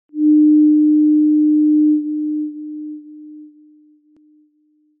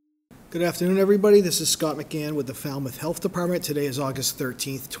Good afternoon, everybody. This is Scott McGann with the Falmouth Health Department. Today is August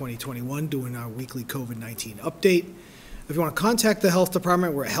 13th, 2021, doing our weekly COVID-19 update. If you want to contact the Health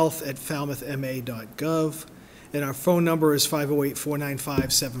Department, we're at health@falmouthma.gov, and our phone number is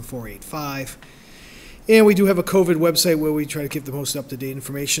 508-495-7485. And we do have a COVID website where we try to keep the most up-to-date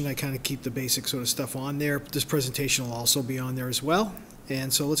information. I kind of keep the basic sort of stuff on there. This presentation will also be on there as well.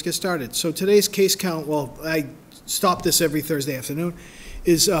 And so let's get started. So today's case count, well, I stop this every Thursday afternoon,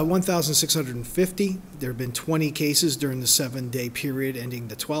 is 1,650. There have been 20 cases during the 7-day period ending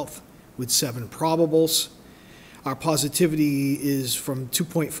the 12th with 7 probables. Our positivity is from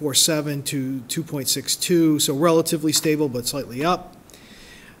 2.47 to 2.62, so relatively stable but slightly up.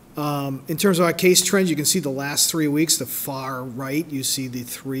 In terms of our case trends, you can see the last 3 weeks, the far right, you see the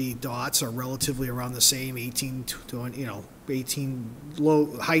 3 dots are relatively around the same, 18 to 18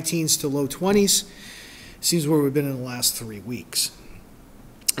 high teens to low 20s. Seems where we've been in the last 3 weeks.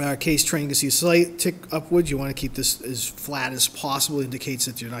 Our case trend, you can see a slight tick upwards. You want to keep this as flat as possible. It indicates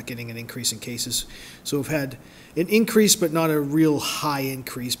that you're not getting an increase in cases. So we've had an increase, but not a real high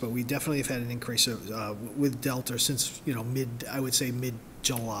increase. But we definitely have had an increase with Delta since I would say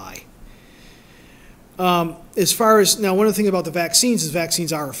mid-July. As far as now, one of the things about the vaccines is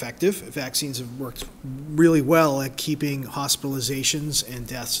vaccines are effective. Vaccines have worked really well at keeping hospitalizations and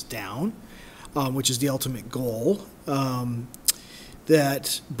deaths down, which is the ultimate goal.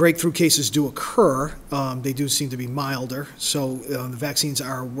 That breakthrough cases do occur. They do seem to be milder, so the vaccines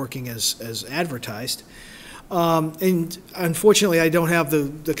are working as advertised. And unfortunately, I don't have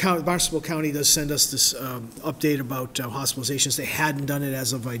the county. Barnstable County does send us this update about hospitalizations. They hadn't done it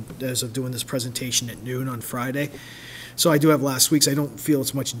as of doing this presentation at noon on Friday. So I do have last week's. I don't feel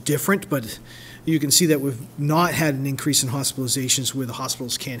it's much different, but you can see that we've not had an increase in hospitalizations where the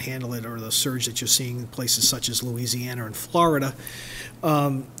hospitals can't handle it, or the surge that you're seeing in places such as Louisiana and Florida.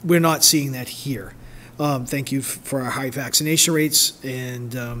 We're not seeing that here. Thank you for our high vaccination rates,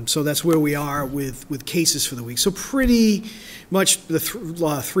 and so that's where we are with cases for the week. So pretty much the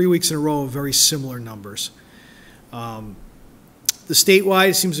 3 weeks in a row of very similar numbers. The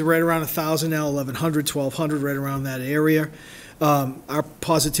statewide seems to be right around 1,000 now, 1,100, 1,200, right around that area. Our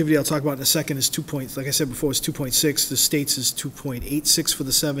positivity, I'll talk about in a second, is like I said before, is 2.6. The state's is 2.86 for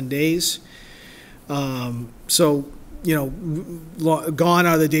the 7 days. So, gone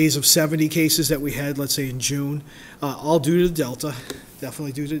are the days of 70 cases that we had, let's say, in June, all due to Delta,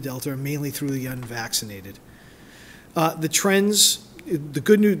 definitely due to Delta, and mainly through the unvaccinated. The trends, the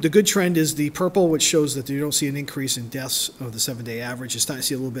good trend is the purple, which shows that you don't see an increase in deaths of the 7-day average. You're starting to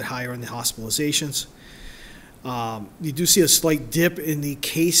see a little bit higher in the hospitalizations. You do see a slight dip in the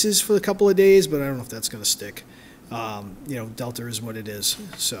cases for a couple of days, but I don't know if that's going to stick. Delta is what it is.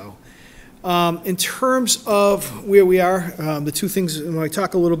 So, in terms of where we are, the two things, when I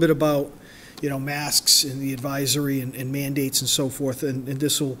talk a little bit about, masks and the advisory and mandates and so forth, and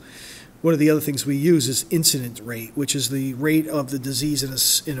this will, one of the other things we use is incident rate, which is the rate of the disease in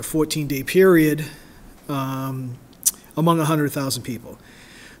a 14-day period among 100,000 people.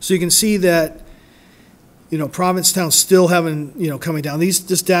 So you can see that, Provincetown still haven't, coming down.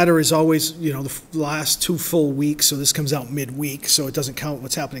 This data is always, the last 2 full weeks, so this comes out midweek, so it doesn't count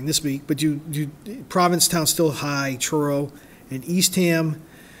what's happening this week. But Provincetown still high, Truro and Eastham,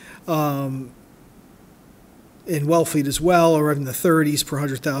 and Wellfleet as well, are in the 30s per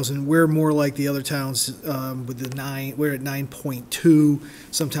 100,000. We're more like the other towns with the 9. We're at 9.2.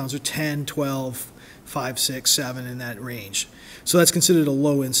 Some towns are 10, 12, 5, 6, 7 in that range. So that's considered a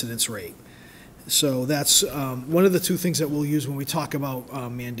low incidence rate. So that's one of the two things that we'll use when we talk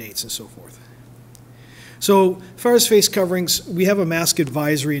about mandates and so forth. So as far as face coverings, we have a mask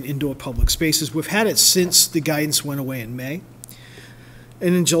advisory in indoor public spaces. We've had it since the guidance went away in May.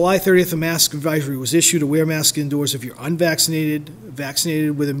 And in July 30th, a mask advisory was issued to wear masks indoors if you're unvaccinated,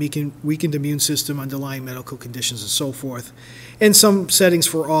 vaccinated with a weakened immune system, underlying medical conditions, and so forth. And some settings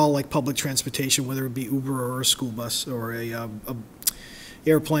for all, like public transportation, whether it be Uber or a school bus or a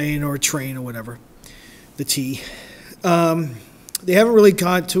airplane or a train or whatever, the T. They haven't really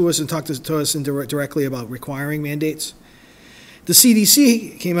gone to us and talked to us directly about requiring mandates. The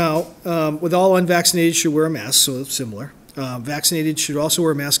CDC came out with all unvaccinated should wear a mask, so it's similar. Vaccinated should also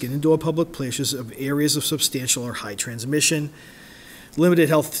wear a mask in indoor public places of areas of substantial or high transmission, limited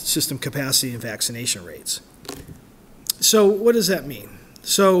health system capacity, and vaccination rates. So what does that mean?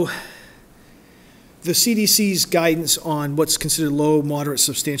 So the CDC's guidance on what's considered low, moderate,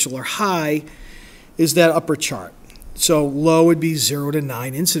 substantial, or high is that upper chart. So low would be 0 to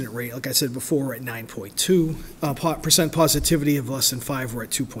 9 incident rate. Like I said before, we're at 9.2. Percent positivity of less than 5, we're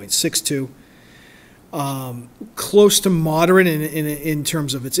at 2.62. close to moderate in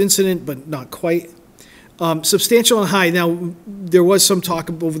terms of its incident, but not quite. Substantial and high. Now, there was some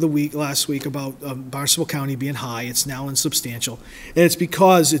talk over the last week about Barnstable County being high. It's now in substantial, and it's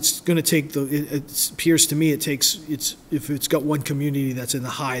because it's going to take it appears to me if it's got one community that's in the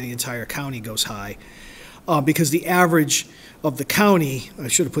high, the entire county goes high, because the average of the county, I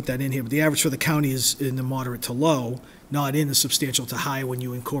should have put that in here, but the average for the county is in the moderate to low, not in the substantial to high when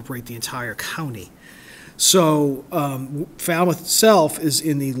you incorporate the entire county. So Falmouth itself is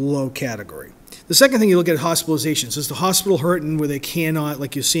in the low category. The second thing you look at hospitalizations. Is the hospital hurting where they cannot,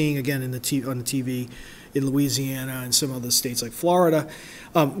 like you're seeing again on the TV in Louisiana and some other states like Florida?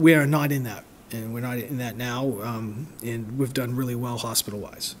 We are not in that, and we're not in that now, and we've done really well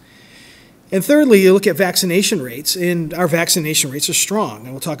hospital-wise. And thirdly, you look at vaccination rates, and our vaccination rates are strong,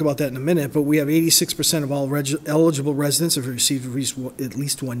 and we'll talk about that in a minute, but we have 86% of all eligible residents have received at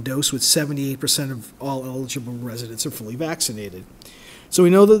least one dose, with 78% of all eligible residents are fully vaccinated. So we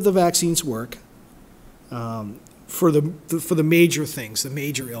know that the vaccines work. For the major things, the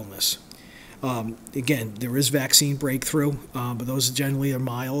major illness. Again, there is vaccine breakthrough, but those generally are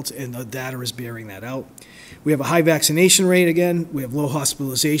mild, and the data is bearing that out. We have a high vaccination rate again. We have low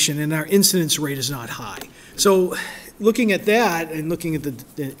hospitalization, and our incidence rate is not high. So, looking at that and looking at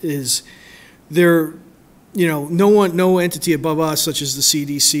no entity above us, such as the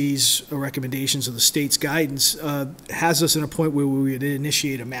CDC's recommendations or the state's guidance, has us in a point where we would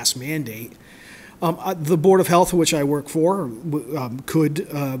initiate a mass mandate. The Board of Health, which I work for,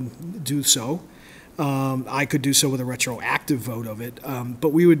 could do so. I could do so with a retroactive vote of it. But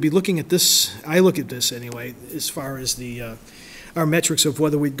we would be looking at this, I look at this anyway, as far as our metrics of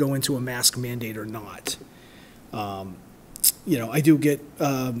whether we'd go into a mask mandate or not. I do get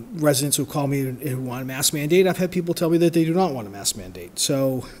residents who call me who want a mask mandate. I've had people tell me that they do not want a mask mandate.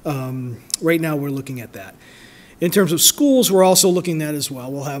 So right now we're looking at that. In terms of schools, we're also looking at as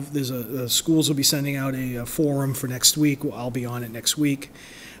well. Schools will be sending out a forum for next week. I'll be on it next week.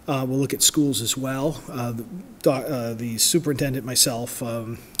 We'll look at schools as well. The superintendent, myself,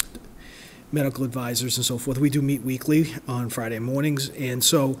 medical advisors and so forth, we do meet weekly on Friday mornings. And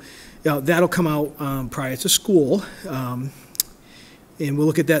so that'll come out prior to school. And we'll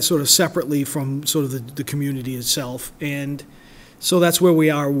look at that sort of separately from sort of the community itself. And so that's where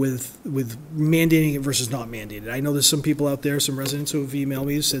we are with mandating it versus not mandated. I know there's some people out there, some residents who have emailed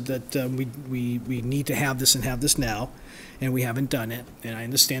me who said that we need to have this and have this now, and we haven't done it. And I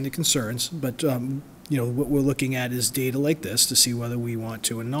understand the concerns, but what we're looking at is data like this to see whether we want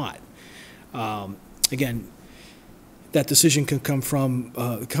to or not. Again, that decision can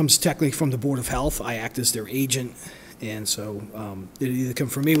comes technically from the Board of Health. I act as their agent. And so it either come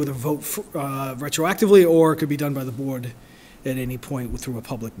from me with a vote retroactively, or it could be done by the board at any point through a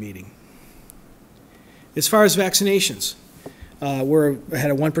public meeting. As far as vaccinations, we had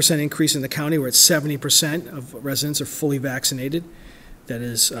a 1% increase in the county. We're at 70% of residents are fully vaccinated. That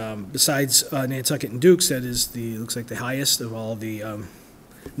is, besides Nantucket and Dukes, that is looks like the highest of all the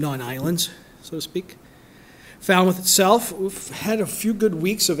non-islands, so to speak. Falmouth itself, we've had a few good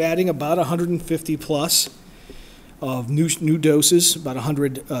weeks of adding about 150 plus of new doses, about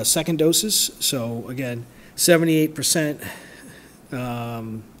 100 second doses. So again, 78%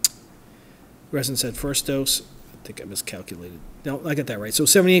 residents had first dose. I think I miscalculated. No, I got that right. So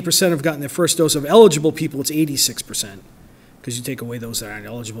 78% have gotten their first dose. Of eligible people, it's 86%, because you take away those that aren't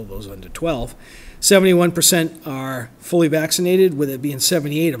eligible, those under 12. 71% are fully vaccinated, with it being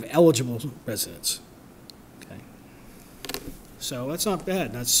 78 of eligible residents. Okay. So that's not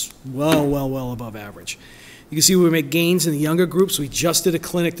bad. That's well above average. You can see we make gains in the younger groups. We just did a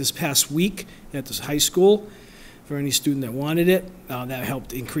clinic this past week at this high school for any student that wanted it. That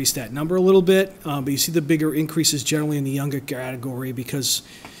helped increase that number a little bit. But you see the bigger increases generally in the younger category, because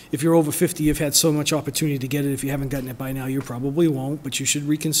if you're over 50, you've had so much opportunity to get it. If you haven't gotten it by now, you probably won't, but you should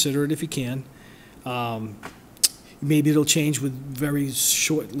reconsider it if you can. Maybe it'll change with very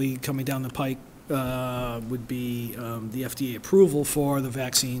shortly coming down the pike would be the FDA approval for the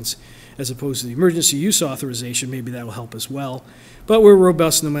vaccines as opposed to the emergency use authorization. Maybe that will help as well. But we're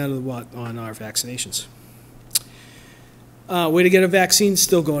robust no matter what on our vaccinations. Way to get a vaccine,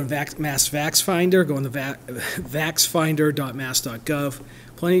 still go on Mass Vax Finder. Go on the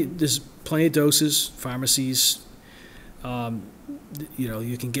vaxfinder.mass.gov. There's plenty of doses, pharmacies. You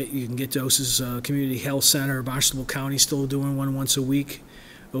can get doses. Community Health Center, Barnstable County still doing one once a week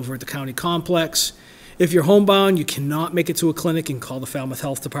over at the county complex. If you're homebound, you cannot make it to a clinic, and call the Falmouth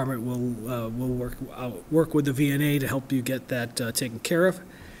Health Department. We'll work with the VNA to help you get that taken care of.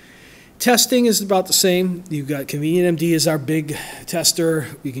 Testing is about the same. You've got Convenient MD is our big tester.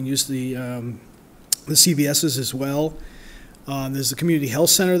 You can use the the CVS's as well. There's the community health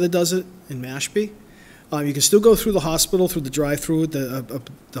center that does it in Mashpee. You can still go through the hospital, through the drive-through at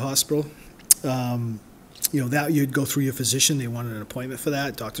the hospital. That you'd go through your physician. They wanted an appointment for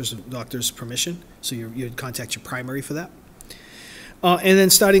that, doctor's permission. So you'd contact your primary for that. And then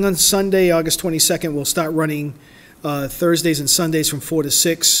starting on Sunday, August 22nd, we'll start running Thursdays and Sundays from 4 to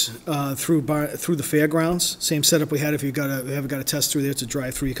 6 through the fairgrounds. Same setup we had if you haven't got a test through there. It's a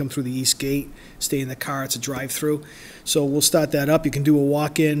drive-through. You come through the east gate, stay in the car. It's a drive-through. So we'll start that up. You can do a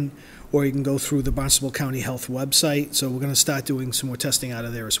walk-in, or you can go through the Barnstable County Health website. So we're going to start doing some more testing out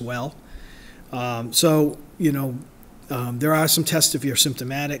of there as well. There are some tests if you're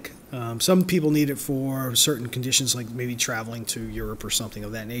symptomatic. Some people need it for certain conditions, like maybe traveling to Europe or something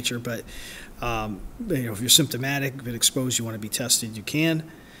of that nature. But if you're symptomatic, been exposed, you want to be tested, you can.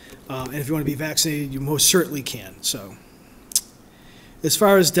 And if you want to be vaccinated, you most certainly can. So, as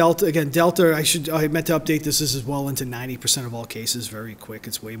far as Delta, again, Delta, I meant to update this. This is well into 90% of all cases. Very quick.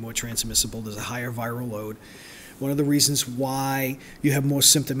 It's way more transmissible. There's a higher viral load. One of the reasons why you have more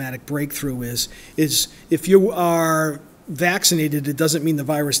symptomatic breakthrough is if you are vaccinated, it doesn't mean the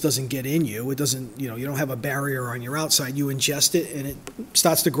virus doesn't get in you. It doesn't, you don't have a barrier on your outside. You ingest it and it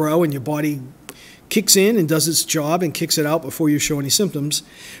starts to grow and your body kicks in and does its job and kicks it out before you show any symptoms.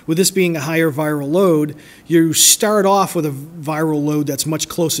 With this being a higher viral load, you start off with a viral load that's much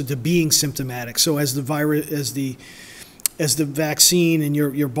closer to being symptomatic. So as the vaccine and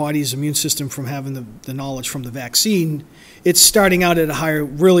your body's immune system from having the knowledge from the vaccine, it's starting out at a higher,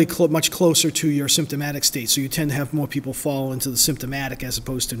 really much closer to your symptomatic state. So you tend to have more people fall into the symptomatic as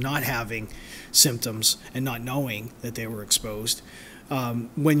opposed to not having symptoms and not knowing that they were exposed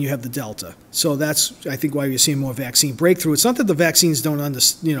when you have the Delta. So that's, I think, why you're seeing more vaccine breakthrough. It's not that the vaccines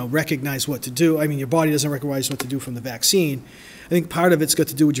don't recognize what to do. I mean, your body doesn't recognize what to do from the vaccine. I think part of it's got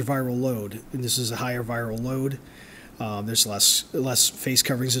to do with your viral load, and this is a higher viral load. There's less face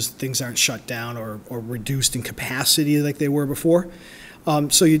coverings as things aren't shut down or reduced in capacity like they were before.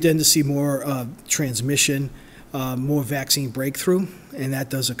 So you tend to see more transmission, more vaccine breakthrough, and that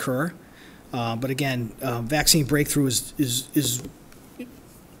does occur. But again, vaccine breakthrough is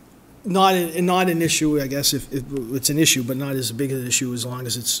not an issue, I guess. If it's an issue, but not as big an issue as long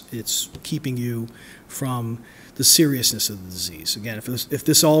as it's keeping you from the seriousness of the disease. Again, if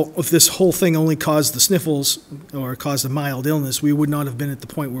this whole thing only caused the sniffles or caused a mild illness, we would not have been at the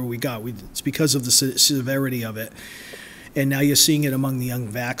point where we got. It's because of the severity of it, and now you're seeing it among the young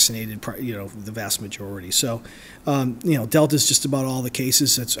vaccinated, the vast majority. So, Delta's just about all the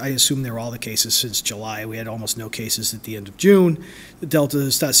cases. I assume they're all the cases since July. We had almost no cases at the end of June.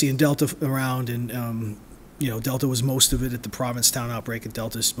 Start seeing Delta around, and Delta was most of it at the Provincetown outbreak, and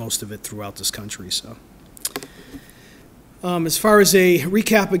Delta's most of it throughout this country. So. As far as a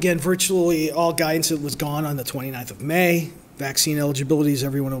recap, again, virtually all guidance was gone on the 29th of May. Vaccine eligibility is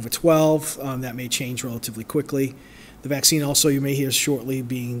everyone over 12. That may change relatively quickly. The vaccine also, you may hear shortly,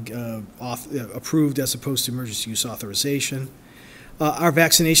 being approved as opposed to emergency use authorization. Our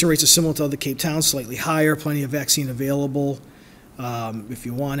vaccination rates are similar to other Cape Towns, slightly higher, plenty of vaccine available if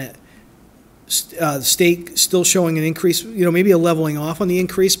you want it. The state still showing an increase, maybe a leveling off on the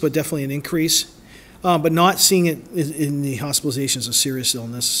increase, but definitely an increase. But not seeing it in the hospitalizations of serious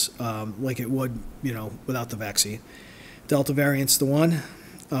illness like it would, without the vaccine. Delta variant's the one.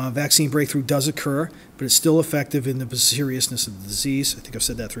 Vaccine breakthrough does occur, but it's still effective in the seriousness of the disease. I think I've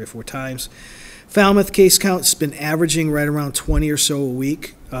said that 3 or 4 times. Falmouth case count's been averaging right around 20 or so a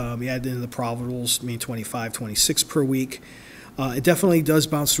week. You add in the Providals, 25, 26 per week. It definitely does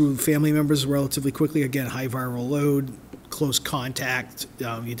bounce through family members relatively quickly. Again, high viral load, close contact.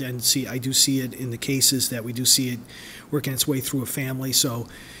 You then I do see it in the cases that we do see it working its way through a family. So,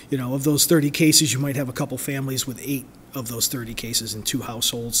 of those 30 cases, you might have a couple families with 8 of those 30 cases in 2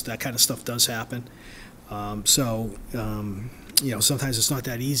 households. That kind of stuff does happen. Sometimes it's not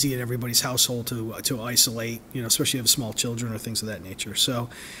that easy in everybody's household to isolate, especially if you have small children or things of that nature. So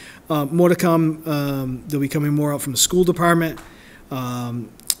more to come. There'll be coming more out from the school department. If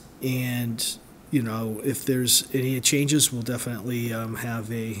there's any changes, we'll definitely have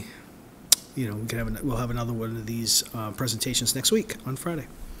we'll have another one of these presentations next week on Friday.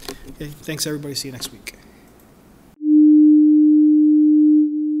 Okay, thanks everybody. See you next week.